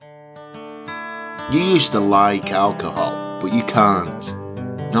You used to like alcohol, but you can't.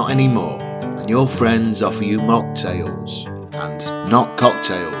 Not anymore. And your friends offer you mocktails, and not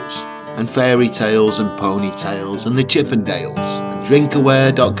cocktails, and fairy tales and ponytails and the Chippendales. And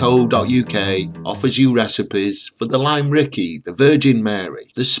drinkaware.co.uk offers you recipes for the Lime Ricky, the Virgin Mary,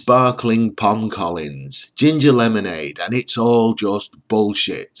 the sparkling Pom Collins, ginger lemonade, and it's all just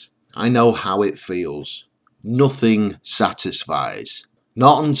bullshit. I know how it feels. Nothing satisfies.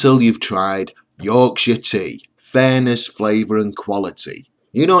 Not until you've tried Yorkshire tea. Fairness, flavour and quality.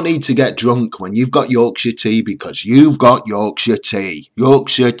 You don't need to get drunk when you've got Yorkshire tea because you've got Yorkshire tea.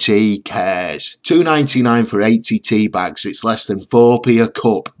 Yorkshire tea cares. $2.99 for 80 tea bags. It's less than 4p a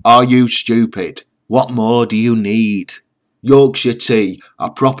cup. Are you stupid? What more do you need? Yorkshire tea, a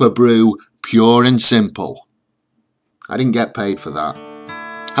proper brew, pure and simple. I didn't get paid for that.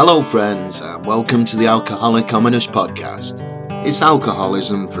 Hello friends and welcome to the Alcoholic Ominous Podcast. It's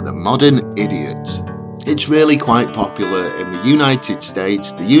alcoholism for the modern idiot. It's really quite popular in the United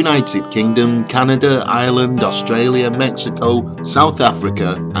States, the United Kingdom, Canada, Ireland, Australia, Mexico, South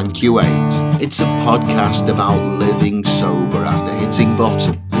Africa and Kuwait. It's a podcast about living sober after hitting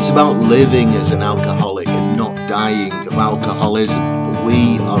bottom. It's about living as an alcoholic and not dying of alcoholism. But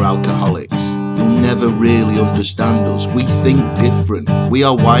we are alcoholics. You'll never really understand us. We think different. We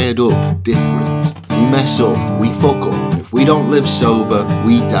are wired up different. We mess up. We fuck up. If we don't live sober,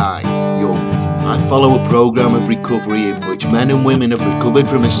 we die young. I follow a program of recovery in which men and women have recovered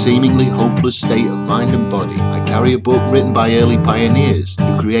from a seemingly hopeless state of mind and body. I carry a book written by early pioneers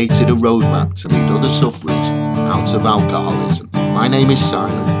who created a roadmap to lead other sufferers out of alcoholism. My name is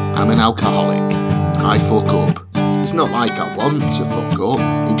Simon. I'm an alcoholic. I fuck up. It's not like I want to fuck up.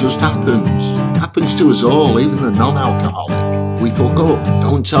 It just happens. Happens to us all, even the non-alcoholic. We fuck up.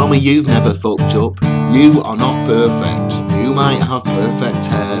 Don't tell me you've never fucked up. You are not perfect. You might have perfect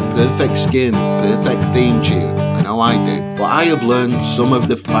hair, perfect skin, perfect theme tune. I know I do. But I have learned some of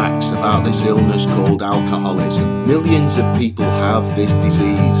the facts about this illness called alcoholism. Millions of people have this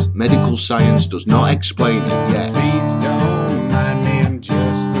disease. Medical science does not explain it yet. Please don't mind me, I'm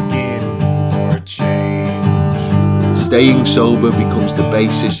just looking for a change. Staying sober becomes the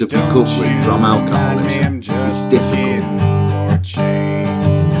basis of recovery from alcoholism. It's difficult.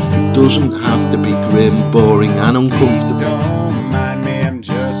 It doesn't have to be grim, boring and uncomfortable.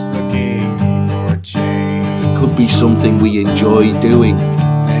 It could be something we enjoy doing.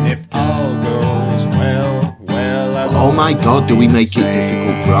 And if all goes well, but oh my God, do we make it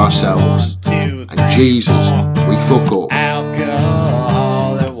difficult for ourselves? And Jesus, we fuck up.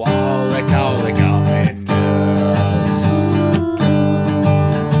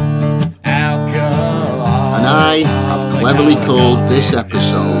 And I have cleverly called this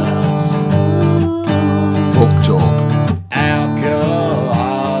episode Fucked Up.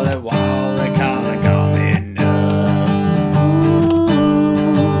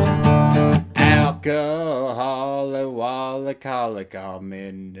 Alcoholic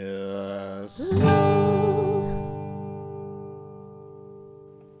ominous.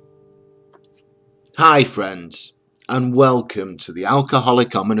 Hi friends, and welcome to the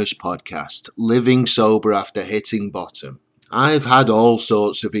Alcoholic Ominous Podcast, living sober after hitting bottom. I've had all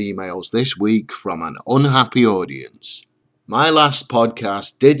sorts of emails this week from an unhappy audience. My last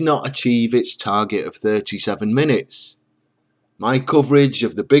podcast did not achieve its target of 37 minutes. My coverage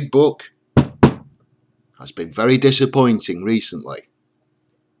of the big book has been very disappointing recently.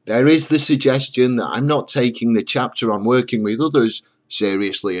 There is the suggestion that I'm not taking the chapter on working with others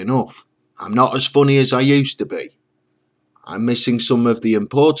seriously enough. I'm not as funny as I used to be. I'm missing some of the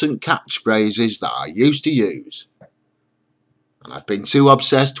important catchphrases that I used to use. And I've been too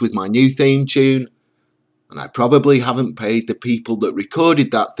obsessed with my new theme tune, and I probably haven't paid the people that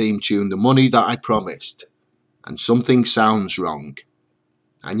recorded that theme tune the money that I promised. And something sounds wrong.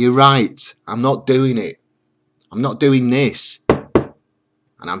 And you're right, I'm not doing it. I'm not doing this.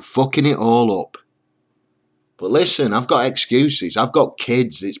 And I'm fucking it all up. But listen, I've got excuses. I've got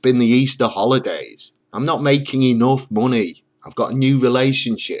kids. It's been the Easter holidays. I'm not making enough money. I've got a new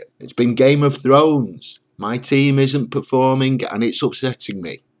relationship. It's been Game of Thrones. My team isn't performing and it's upsetting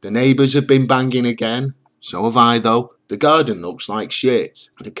me. The neighbours have been banging again. So have I though. The garden looks like shit.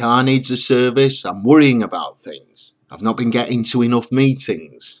 The car needs a service. I'm worrying about things. I've not been getting to enough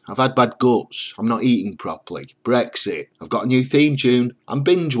meetings. I've had bad guts. I'm not eating properly. Brexit. I've got a new theme tune. I'm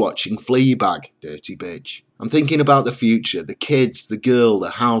binge watching Fleabag, dirty bitch. I'm thinking about the future, the kids, the girl,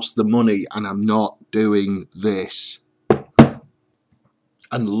 the house, the money, and I'm not doing this.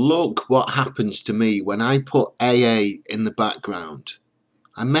 And look what happens to me when I put AA in the background.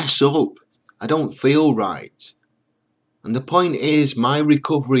 I mess up. I don't feel right. And the point is, my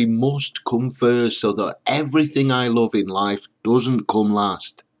recovery must come first so that everything I love in life doesn't come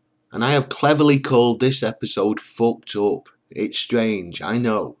last. And I have cleverly called this episode Fucked Up. It's strange, I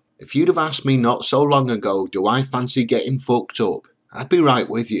know. If you'd have asked me not so long ago, do I fancy getting fucked up? I'd be right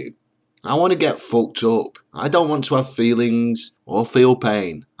with you. I want to get fucked up. I don't want to have feelings or feel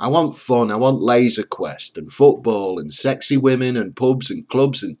pain. I want fun. I want Laser Quest and football and sexy women and pubs and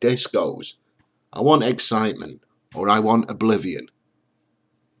clubs and discos. I want excitement, or I want oblivion.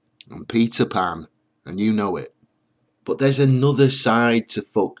 I'm Peter Pan, and you know it. But there's another side to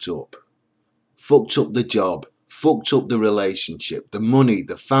fucked up. Fucked up the job, fucked up the relationship, the money,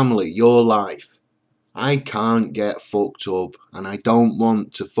 the family, your life. I can't get fucked up, and I don't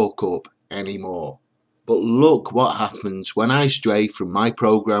want to fuck up anymore. But look what happens when I stray from my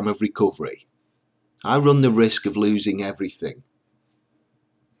program of recovery. I run the risk of losing everything.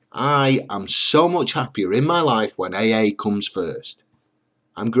 I am so much happier in my life when AA comes first.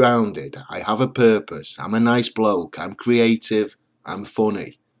 I'm grounded, I have a purpose, I'm a nice bloke, I'm creative, I'm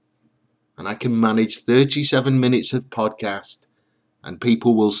funny. And I can manage 37 minutes of podcast and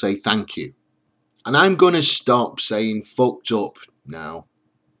people will say thank you. And I'm going to stop saying fucked up now.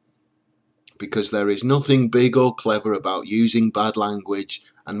 Because there is nothing big or clever about using bad language,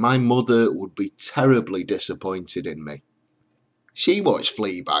 and my mother would be terribly disappointed in me. She watched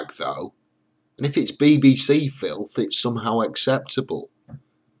Fleabag though, and if it's BBC filth, it's somehow acceptable.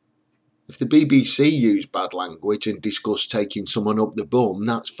 If the BBC use bad language and discuss taking someone up the bum,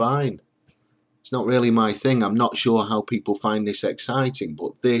 that's fine. It's not really my thing. I'm not sure how people find this exciting,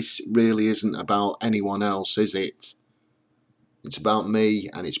 but this really isn't about anyone else, is it? It's about me,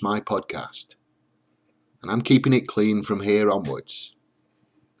 and it's my podcast. And I'm keeping it clean from here onwards.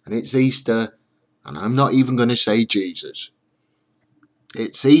 And it's Easter, and I'm not even going to say Jesus.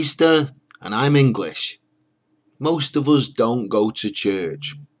 It's Easter, and I'm English. Most of us don't go to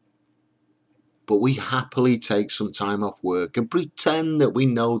church. But we happily take some time off work and pretend that we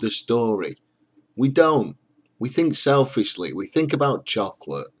know the story. We don't. We think selfishly. We think about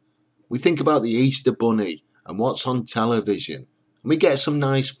chocolate. We think about the Easter Bunny and what's on television. And we get some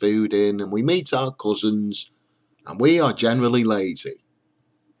nice food in and we meet our cousins. And we are generally lazy.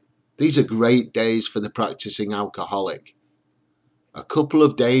 These are great days for the practicing alcoholic. A couple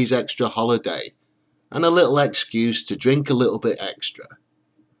of days extra holiday and a little excuse to drink a little bit extra.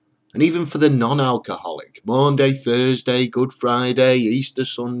 And even for the non-alcoholic, Monday, Thursday, Good Friday, Easter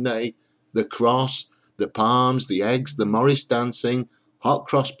Sunday, the cross, the palms, the eggs, the Morris dancing, hot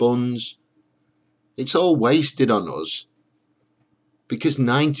cross buns. It's all wasted on us because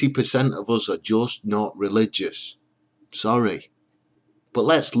 90% of us are just not religious. Sorry. But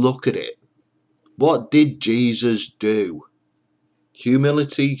let's look at it. What did Jesus do?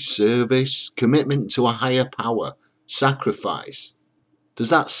 Humility, service, commitment to a higher power, sacrifice. Does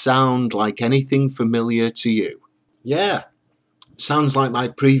that sound like anything familiar to you? Yeah, sounds like my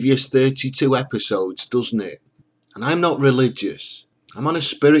previous 32 episodes, doesn't it? And I'm not religious. I'm on a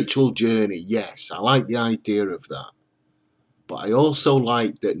spiritual journey, yes, I like the idea of that. But I also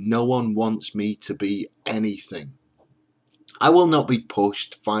like that no one wants me to be anything. I will not be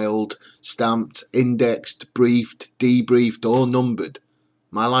pushed, filed, stamped, indexed, briefed, debriefed or numbered.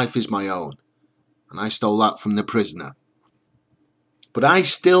 My life is my own. And I stole that from the prisoner. But I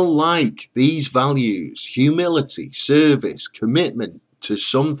still like these values, humility, service, commitment to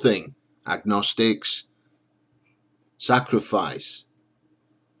something, agnostics, sacrifice.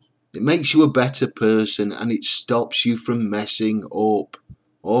 It makes you a better person and it stops you from messing up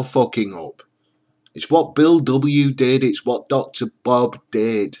or fucking up. It's what Bill W. did, it's what Dr. Bob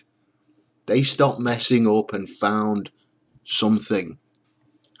did. They stopped messing up and found something.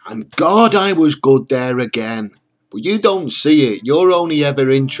 And God, I was good there again. But you don't see it. You're only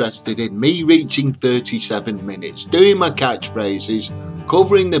ever interested in me reaching 37 minutes, doing my catchphrases,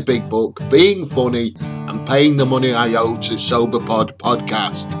 covering the big book, being funny, and paying the money I owe to SoberPod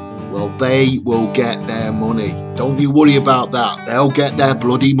podcast. Well, they will get their money. Don't you worry about that. They'll get their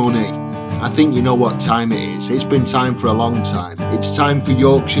bloody money. I think you know what time it is. It's been time for a long time. It's time for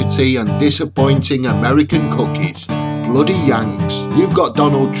Yorkshire tea and disappointing American cookies. Bloody Yanks. You've got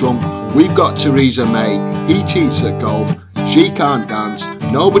Donald Trump. We've got Theresa May. He cheats at golf. She can't dance.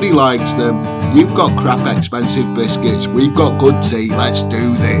 Nobody likes them. You've got crap expensive biscuits. We've got good tea. Let's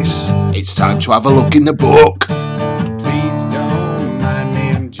do this. It's time to have a look in the book. Please don't mind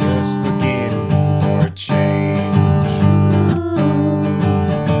me, I'm just looking for a change.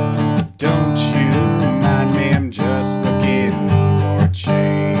 Don't you mind me, I'm just looking for a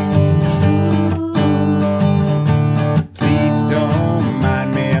change. Please don't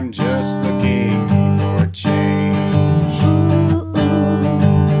mind me, I'm just looking for a change.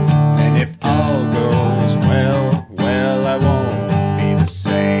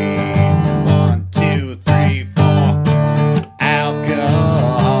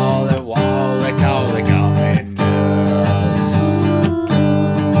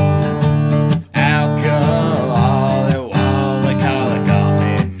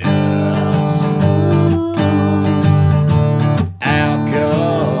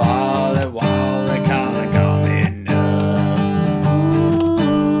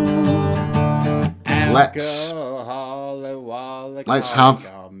 let's have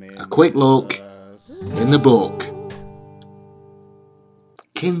a quick look in the book.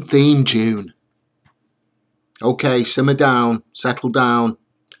 Kin theme tune. Okay, simmer down, settle down.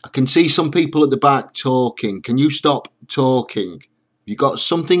 I can see some people at the back talking. Can you stop talking? You got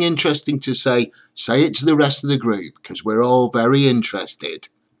something interesting to say, say it to the rest of the group, because we're all very interested.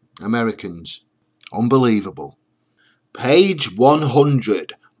 Americans. Unbelievable. Page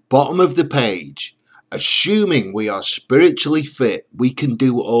 100, bottom of the page. Assuming we are spiritually fit, we can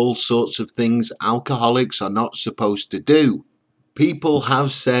do all sorts of things alcoholics are not supposed to do. People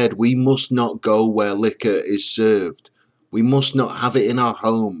have said we must not go where liquor is served. We must not have it in our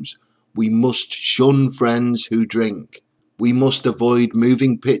homes. We must shun friends who drink. We must avoid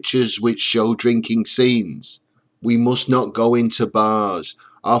moving pictures which show drinking scenes. We must not go into bars.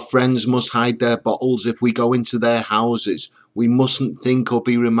 Our friends must hide their bottles if we go into their houses. We mustn't think or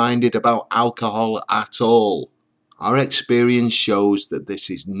be reminded about alcohol at all. Our experience shows that this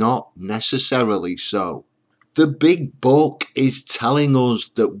is not necessarily so. The big book is telling us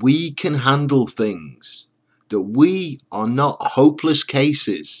that we can handle things, that we are not hopeless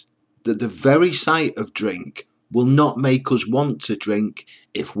cases, that the very sight of drink will not make us want to drink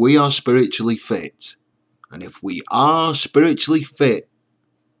if we are spiritually fit. And if we are spiritually fit,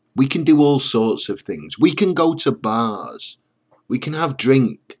 we can do all sorts of things. We can go to bars. We can have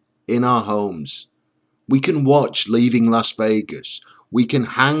drink in our homes. We can watch Leaving Las Vegas. We can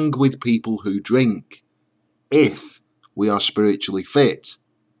hang with people who drink if we are spiritually fit.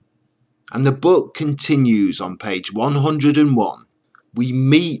 And the book continues on page 101. We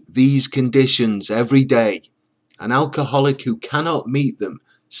meet these conditions every day. An alcoholic who cannot meet them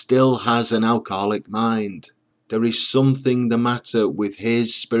still has an alcoholic mind. There is something the matter with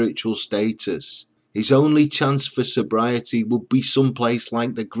his spiritual status. His only chance for sobriety would be someplace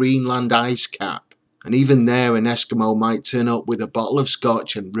like the Greenland ice cap. And even there an Eskimo might turn up with a bottle of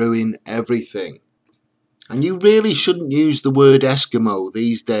scotch and ruin everything. And you really shouldn't use the word Eskimo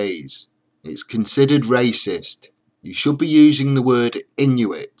these days. It's considered racist. You should be using the word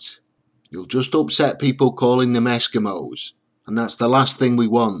Inuit. You'll just upset people calling them Eskimos. And that's the last thing we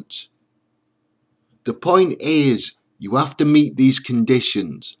want. The point is, you have to meet these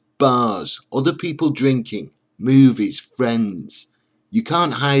conditions. Bars, other people drinking, movies, friends. You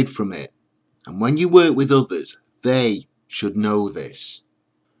can't hide from it. And when you work with others, they should know this.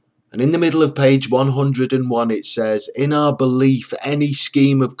 And in the middle of page 101 it says, in our belief, any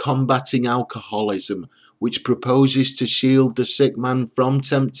scheme of combating alcoholism which proposes to shield the sick man from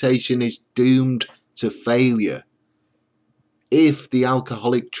temptation is doomed to failure. If the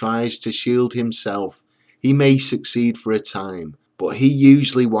alcoholic tries to shield himself, he may succeed for a time, but he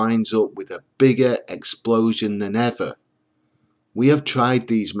usually winds up with a bigger explosion than ever. We have tried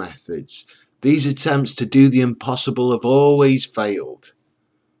these methods. These attempts to do the impossible have always failed.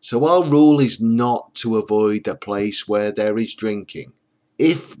 So our rule is not to avoid a place where there is drinking,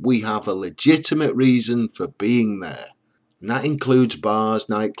 if we have a legitimate reason for being there. And that includes bars,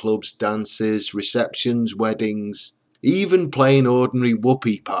 nightclubs, dances, receptions, weddings, even plain ordinary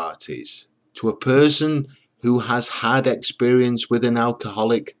whoopee parties. To a person who has had experience with an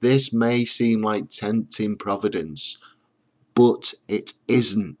alcoholic, this may seem like tempting providence, but it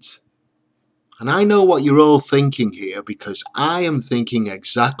isn't. And I know what you're all thinking here, because I am thinking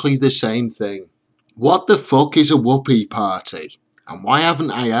exactly the same thing. What the fuck is a whoopee party? And why haven't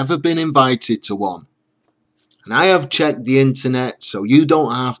I ever been invited to one? And I have checked the internet, so you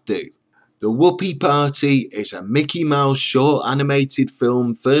don't have to. The Whoopee Party is a Mickey Mouse short animated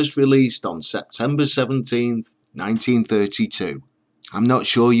film first released on September 17th, 1932. I'm not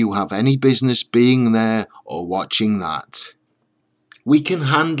sure you have any business being there or watching that. We can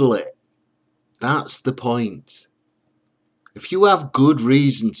handle it. That's the point. If you have good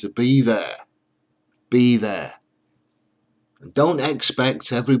reason to be there, be there. And don't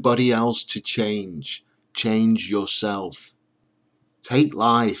expect everybody else to change. Change yourself. Take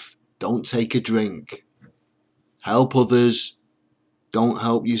life. Don't take a drink. Help others. Don't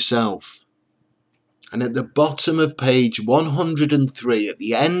help yourself. And at the bottom of page 103, at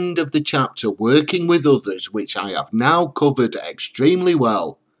the end of the chapter, Working with Others, which I have now covered extremely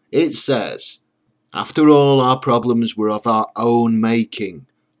well, it says, after all, our problems were of our own making.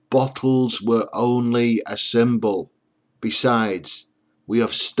 Bottles were only a symbol. Besides, we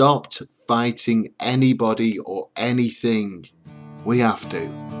have stopped fighting anybody or anything. We have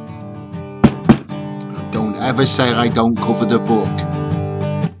to. And don't ever say I don't cover the book.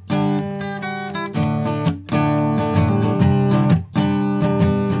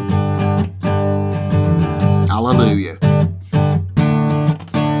 Hallelujah.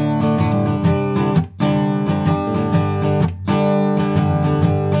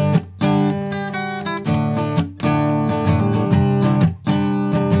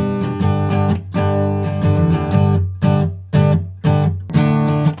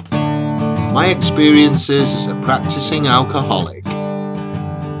 My experiences as a practicing alcoholic.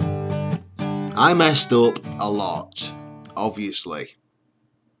 I messed up a lot, obviously.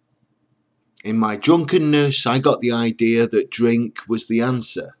 In my drunkenness, I got the idea that drink was the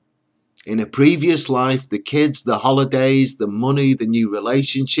answer. In a previous life, the kids, the holidays, the money, the new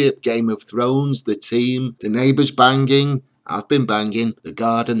relationship, Game of Thrones, the team, the neighbours banging, I've been banging, the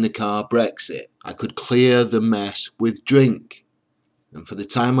garden, the car, Brexit. I could clear the mess with drink. And for the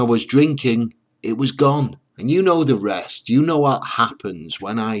time I was drinking, it was gone. And you know the rest. You know what happens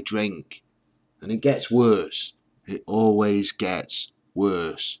when I drink. And it gets worse. It always gets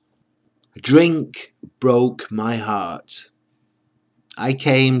worse. Drink broke my heart. I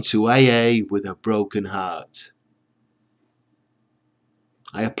came to AA with a broken heart.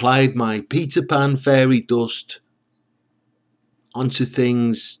 I applied my Peter Pan fairy dust onto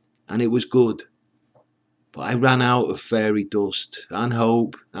things and it was good. But I ran out of fairy dust and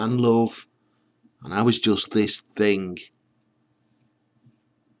hope and love, and I was just this thing.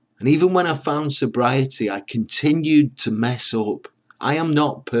 And even when I found sobriety, I continued to mess up. I am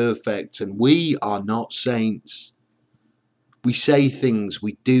not perfect and we are not saints. We say things,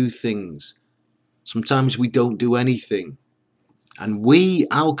 we do things. Sometimes we don't do anything. And we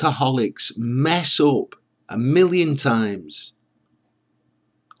alcoholics mess up 1,000,000 times.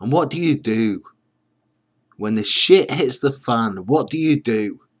 And what do? When the shit hits the fan, what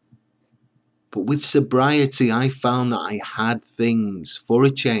do? But with sobriety, I found that I had things for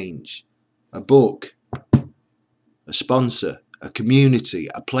a change. A book, a sponsor, a community,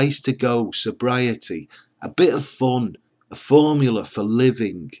 a place to go, sobriety, a bit of fun, a formula for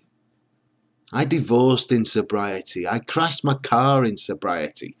living. I divorced in sobriety. I crashed my car in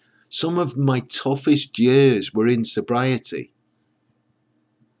sobriety. Some of my toughest years were in sobriety.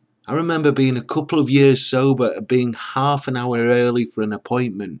 I remember being a couple of years sober and being half an hour early for an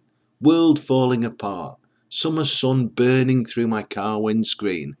appointment. World falling apart. Summer sun burning through my car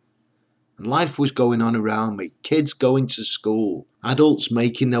windscreen. And life was going on around me. Kids going to school. Adults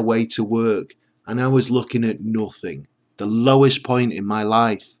making their way to work. And I was looking at nothing. The lowest point in my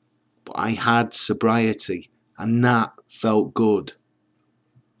life. But I had sobriety. And that felt good.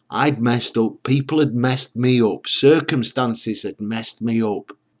 I'd messed up. People had messed me up. Circumstances had messed me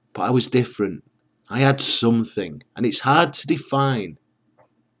up. But I was different. I had something. And it's hard to define.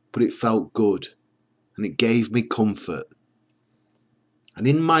 But it felt good. And it gave me comfort. And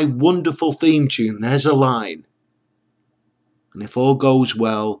in my wonderful theme tune, there's a line. And if all goes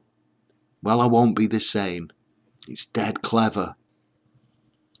well, I won't be the same. It's dead clever.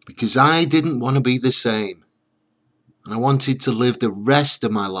 Because I didn't want to be the same. And I wanted to live the rest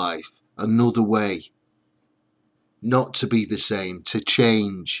of my life another way. Not to be the same, to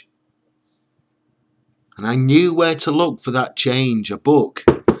change. And I knew where to look for that change. A book,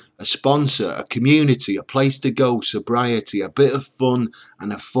 a sponsor, a community, a place to go, sobriety, a bit of fun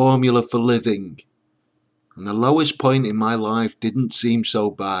and a formula for living. And the lowest point in my life didn't seem so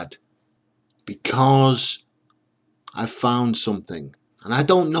bad. Because I found something. And I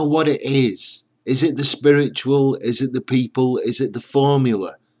don't know what it is. Is it the spiritual? Is it the people? Is it the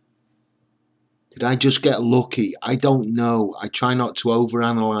formula? Did I just get lucky? I don't know. I try not to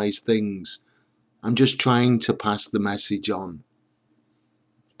overanalyze things. I'm just trying to pass the message on.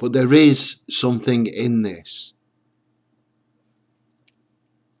 But there is something in this.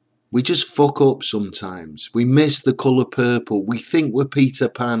 We just fuck up sometimes. We miss the colour purple. We think we're Peter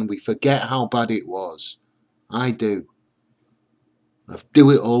Pan. We forget how bad it was. I do. I do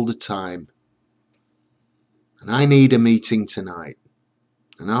it all the time. And I need a meeting tonight.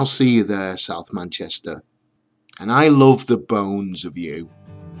 And I'll see you there, South Manchester. And I love the bones of you.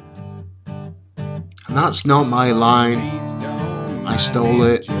 And that's not my line. I stole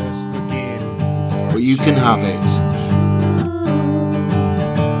it. But you can have it.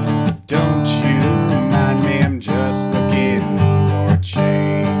 Don't you mind me, I'm just looking for a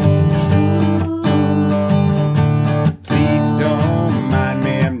change. Please don't mind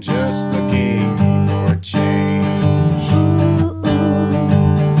me, I'm just looking for a change.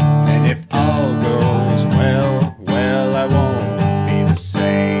 And if all goes well, I won't be the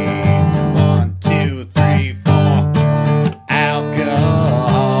same. 1, 2, 3, 4.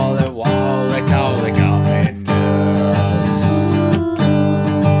 Alcoholic, alcoholic,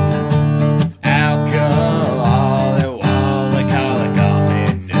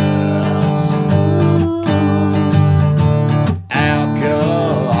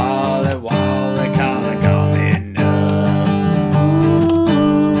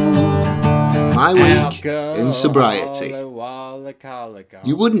 My week in sobriety.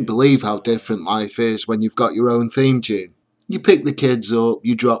 You wouldn't believe how different life is when you've got your own theme tune. You pick the kids up,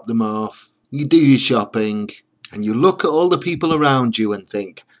 you drop them off, You do your shopping, and you look at all the people around you and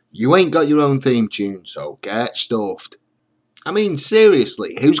think, you ain't got your own theme tune, so get stuffed. I mean,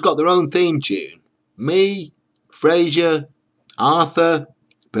 seriously, who's got their own theme tune? Me? Frasier? Arthur?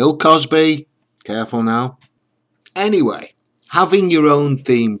 Bill Cosby? Careful now. Anyway, having your own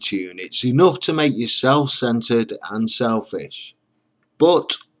theme tune, it's enough to make you self-centered and selfish.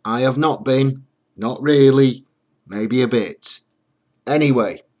 But I have not been. Not really. Maybe a bit.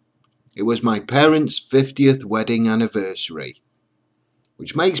 Anyway, it was my parents' 50th wedding anniversary,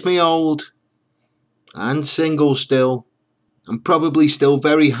 which makes me old and single still, and probably still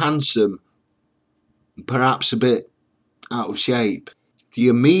very handsome, and perhaps a bit out of shape. The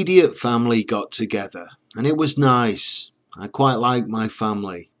immediate family got together, and it was nice. I quite like my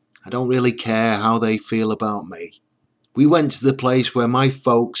family. I don't really care how they feel about me. We went to the place where my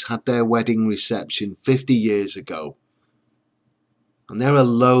folks had their wedding reception 50 years ago. And there are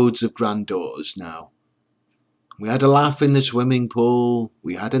loads of granddaughters now. We had a laugh in the swimming pool.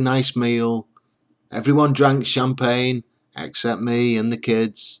 We had a nice meal. Everyone drank champagne, except me and the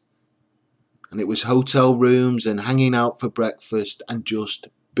kids. And it was hotel rooms and hanging out for breakfast and just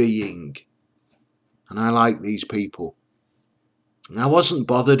being. And I like these people. And I wasn't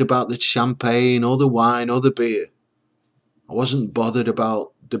bothered about the champagne or the wine or the beer. I wasn't bothered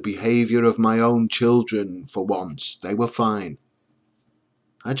about the behaviour of my own children for once. They were fine.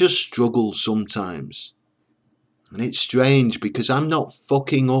 I just struggle sometimes. And it's strange because I'm not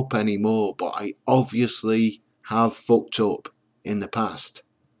fucking up anymore, but I obviously have fucked up in the past.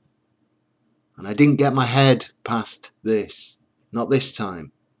 And I didn't get my head past this. Not this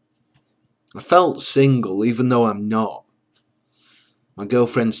time. I felt single even though I'm not. My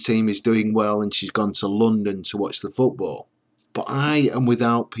girlfriend's team is doing well and she's gone to London to watch the football. But I am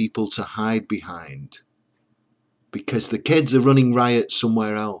without people to hide behind. Because the kids are running riot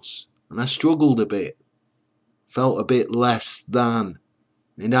somewhere else. And I struggled a bit. Felt a bit less than.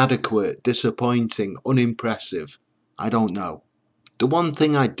 Inadequate, disappointing, unimpressive. I don't know. The one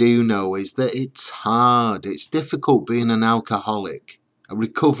thing I do know is that it's hard. It's difficult being an alcoholic. A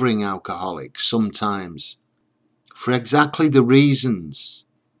recovering alcoholic sometimes. For exactly the reasons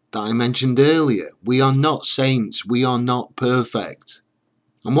that I mentioned earlier. We are not saints. We are not perfect.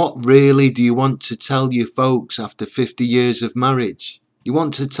 And what really do you want to tell your folks after 50 years of marriage? You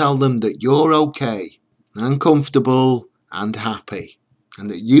want to tell them that you're okay and comfortable and happy and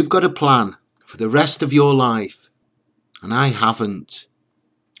that you've got a plan for the rest of your life. And I haven't.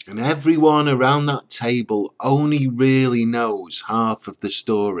 And everyone around that table only really knows half of the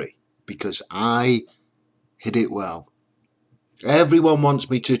story because I hid it well. Everyone wants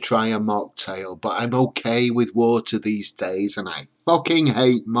me to try a mocktail, but I'm okay with water these days and I fucking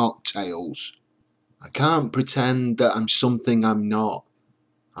hate mocktails. I can't pretend that I'm something I'm not.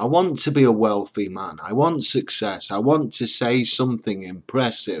 I want to be a wealthy man. I want success. I want to say something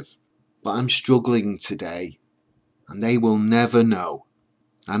impressive. But I'm struggling today and they will never know.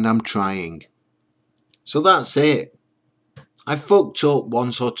 And I'm trying. So that's it. I fucked up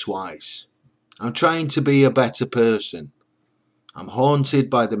once or twice. I'm trying to be a better person. I'm haunted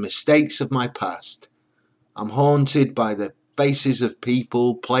by the mistakes of my past. I'm haunted by the faces of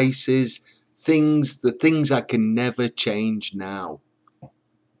people, places, things, the things I can never change now.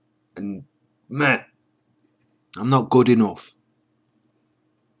 And meh, I'm not good enough.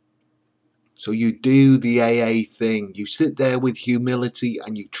 So you do the AA thing. You sit there with humility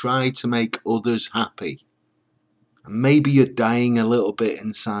and you try to make others happy. And maybe you're dying a little bit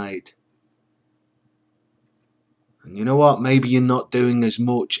inside. And you know what? Maybe you're not doing as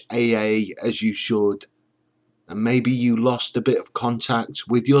much AA as you should. And maybe you lost a bit of contact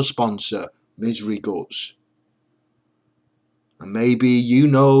with your sponsor, Misery Guts. And maybe you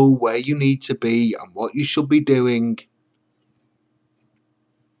know where you need to be and what you should be doing.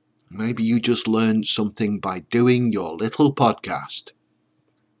 Maybe you just learned something by doing your little podcast.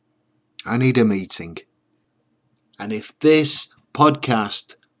 I need a meeting. And if this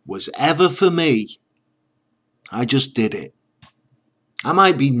podcast was ever for me, I just did it. I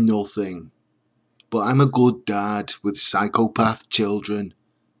might be nothing, but I'm a good dad with psychopath children.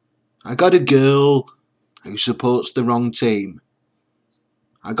 I got a girl who supports the wrong team.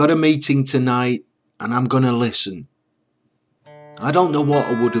 I got a meeting tonight and I'm gonna listen. I don't know what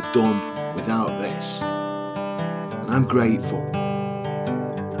I would have done without this. And I'm grateful.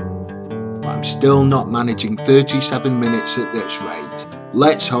 But I'm still not managing 37 minutes at this rate.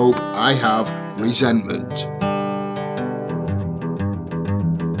 Let's hope I have resentment.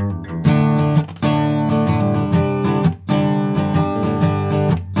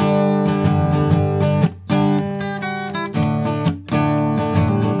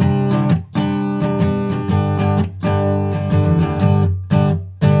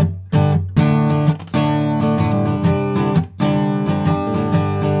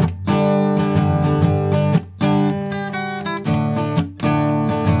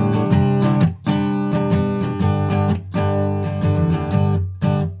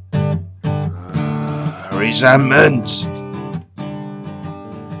 resentment.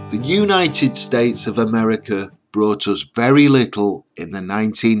 The United States of America brought us very little in the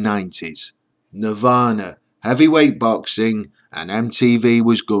 1990s. Nirvana, heavyweight boxing, and MTV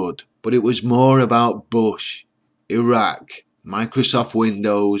was good, but it was more about Bush, Iraq, Microsoft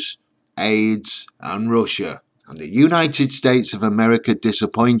Windows, AIDS, and Russia. And the United States of America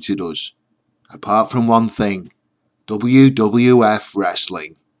disappointed us, apart from one thing: WWF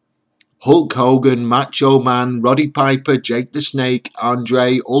wrestling. Hulk Hogan, Macho Man, Roddy Piper, Jake the Snake,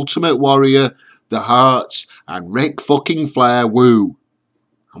 Andre, Ultimate Warrior, The Hearts, and Ric fucking Flair, woo.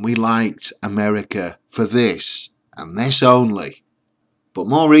 And we liked America for this, and this only. But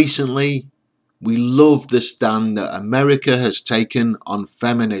more recently, we love the stand that America has taken on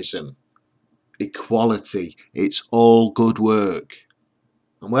feminism. Equality, it's all good work.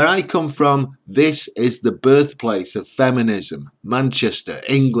 And where I come from, this is the birthplace of feminism, Manchester,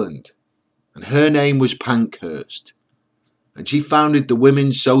 England. And her name was Pankhurst. And she founded the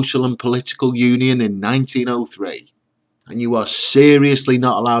Women's Social and Political Union in 1903. And you are seriously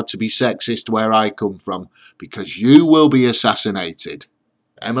not allowed to be sexist where I come from, because you will be assassinated.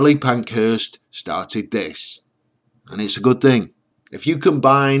 Emily Pankhurst started this. And it's a good thing. If you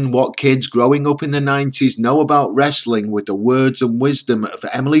combine what kids growing up in the 90s know about wrestling with the words and wisdom of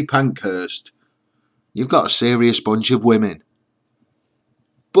Emily Pankhurst, you've got a serious bunch of women.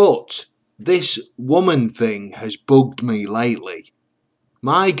 But this woman thing has bugged me lately.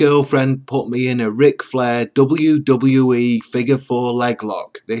 My girlfriend put me in a Ric Flair WWE Figure 4 leg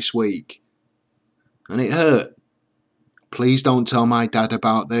lock this week. And it hurt. Please don't tell my dad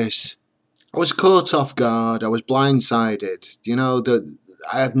about this. I was caught off guard. I was blindsided.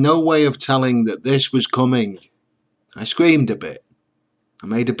 I had no way of telling that this was coming. I screamed a bit. I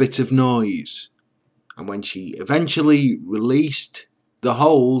made a bit of noise. And when she eventually released the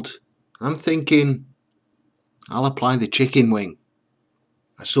hold, I'm thinking, I'll apply the chicken wing.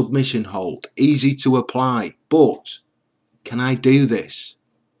 A submission hold, easy to apply, but can I do this?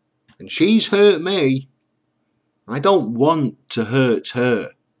 And she's hurt me. I don't want to hurt her.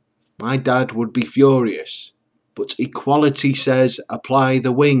 My dad would be furious. But equality says apply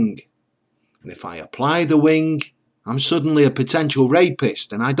the wing. And if I apply the wing, I'm suddenly a potential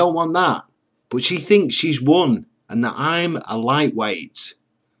rapist, and I don't want that. But she thinks she's won and that I'm a lightweight.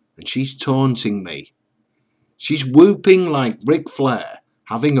 And she's taunting me. She's whooping like Ric Flair,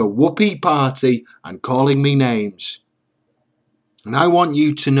 having a whoopee party and calling me names. And I want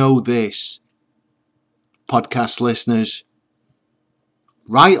you to know this, podcast listeners.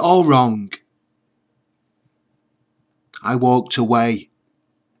 Right or wrong, I walked away.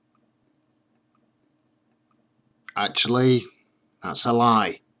 Actually, that's a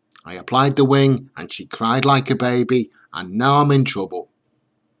lie. I applied the wing and she cried like a baby, and now I'm in trouble.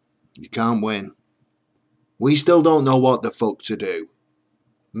 You can't win. We still don't know what the fuck to do.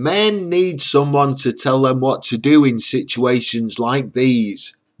 Men need someone to tell them what to do in situations like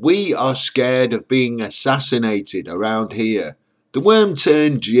these. We are scared of being assassinated around here. The worm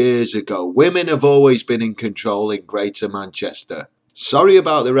turned years ago. Women have always been in control in Greater Manchester. Sorry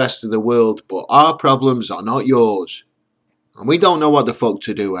about the rest of the world, but our problems are not yours. And we don't know what the fuck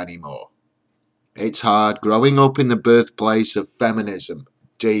to do anymore. It's hard growing up in the birthplace of feminism.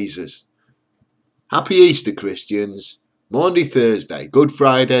 Jesus. Happy Easter, Christians. Maundy Thursday, Good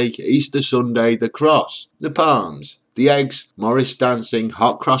Friday, Easter Sunday, the cross, the palms, the eggs, Morris dancing,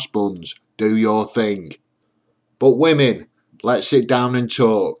 hot cross buns. Do your thing. But women, let's sit down and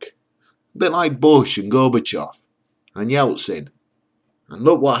talk. A bit like Bush and Gorbachev and Yeltsin. And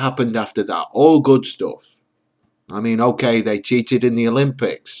look what happened after that. All good stuff. I mean, okay, they cheated in the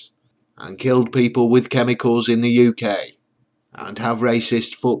Olympics and killed people with chemicals in the UK and have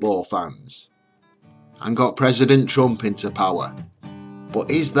racist football fans and got President Trump into power.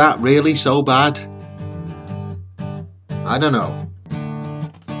 But is that really so bad? I don't know.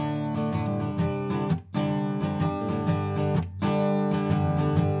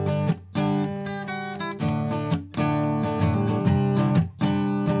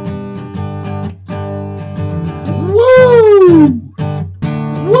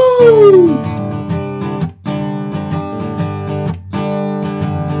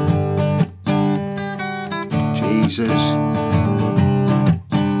 Jesus.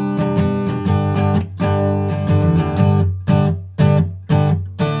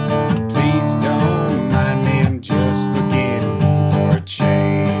 Please don't mind me, I'm just looking for a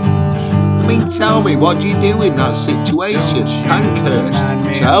change. I mean, tell me, what do you do in that situation?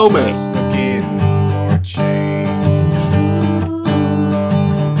 Pankhurst, tell me. Just looking for a change.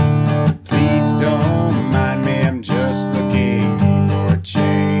 Please don't mind me, I'm just looking for a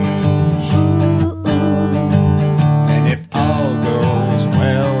change.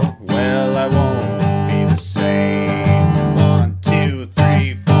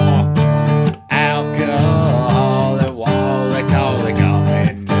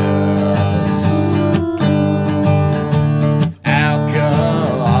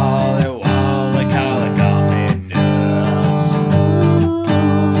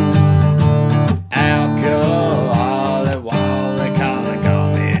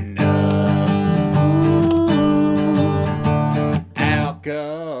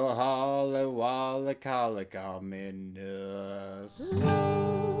 Alcoholic Ominous.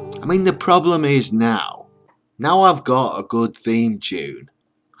 I mean, the problem is now I've got a good theme tune,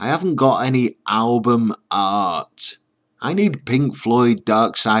 I haven't got any album art. I need Pink Floyd,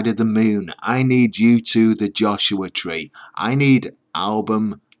 Dark Side of the Moon. I need U2, The Joshua Tree. I need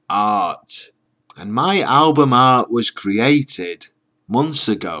album art. And my album art was created months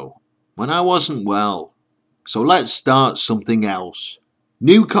ago when I wasn't well. So let's start something else.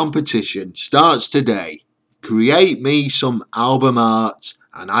 New competition starts today. Create me some album art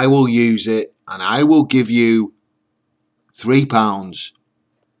and I will use it and I will give you £3.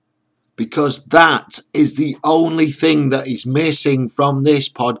 Because that is the only thing that is missing from this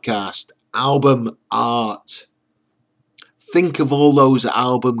podcast. Album art. Think of all those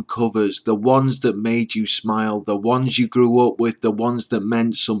album covers, the ones that made you smile, the ones you grew up with, the ones that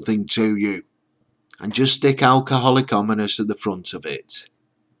meant something to you. And just stick Alcoholic Ominous at the front of it.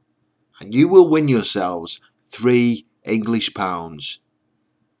 And you will win yourselves £3 English.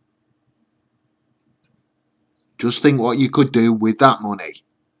 Just think what you could do with that money.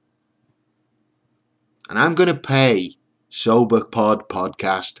 And I'm going to pay SoberPod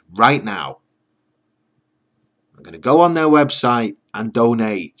Podcast right now. I'm going to go on their website and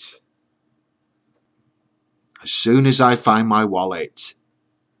donate as soon as I find my wallet.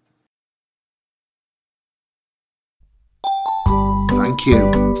 Thank you.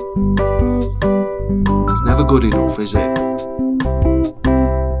 It's never good enough, is it?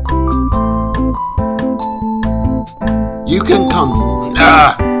 You can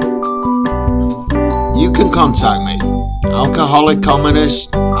contact me,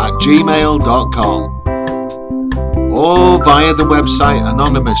 alcoholicominous@gmail.com, or via the website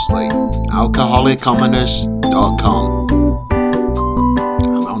anonymously, alcoholicominous.com.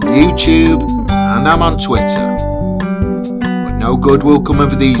 I'm on YouTube and I'm on Twitter, but no good will come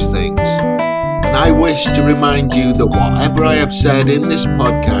of these things. And I wish to remind you that whatever I have said in this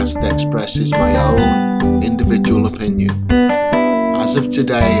podcast expresses my own individual opinion. As of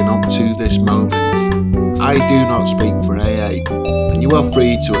today and up to this moment, I do not speak for AA, and you are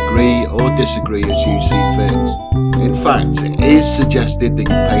free to agree or disagree as you see fit. In fact, it is suggested that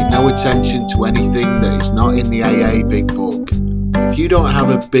you pay no attention to anything that is not in the AA Big Book. If you don't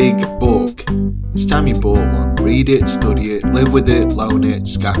have a big book, it's time you bought one. Read it, study it, live with it, loan it,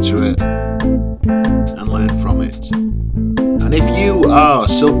 scatter it, and learn from it. And if you are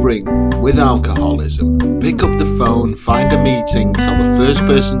suffering with alcoholism, pick up the phone, find a meeting, tell the first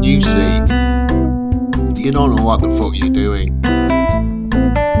person you see, you don't know what the fuck you're doing.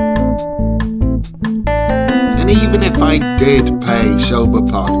 And even if I did pay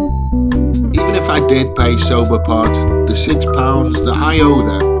SoberPod, the £6 that I owe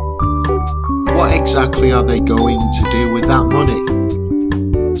them, what exactly are they going to do with that money?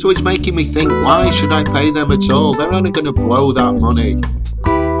 So it's making me think, why should I pay them at all? They're only going to blow that money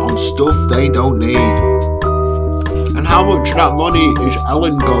on stuff they don't need. And how much of that money is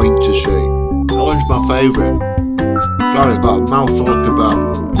Ellen going to see? Ellen's my favourite. Sorry, I've got a mouthful of kebab.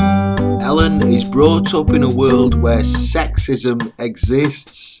 Ellen is brought up in a world where sexism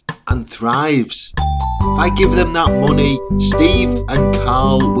exists and thrives. If I give them that money, Steve and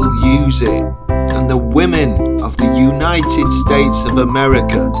Carl will use it. And the women of the United States of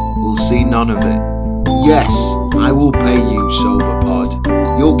America will see none of it. Yes, I will pay you, SoberPod.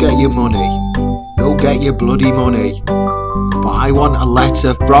 You'll get your money. You'll get your bloody money. But I want a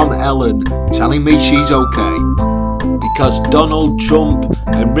letter from Ellen telling me she's okay. Because Donald Trump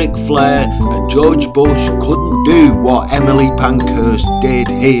and Ric Flair and George Bush couldn't do what Emily Pankhurst did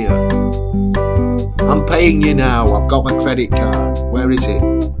here. I'm paying you now. I've got my credit card. Where is it?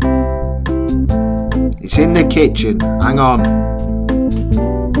 It's in the kitchen. Hang on.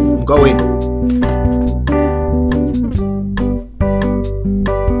 I'm going.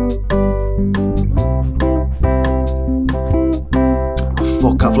 Oh,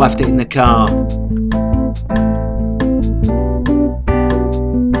 fuck, I've left it in the car.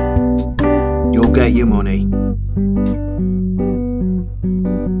 You'll get your money.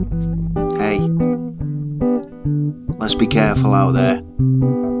 Hey, let's be careful out there.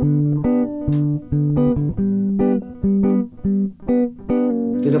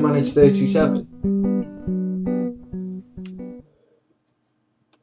 Did I manage 37?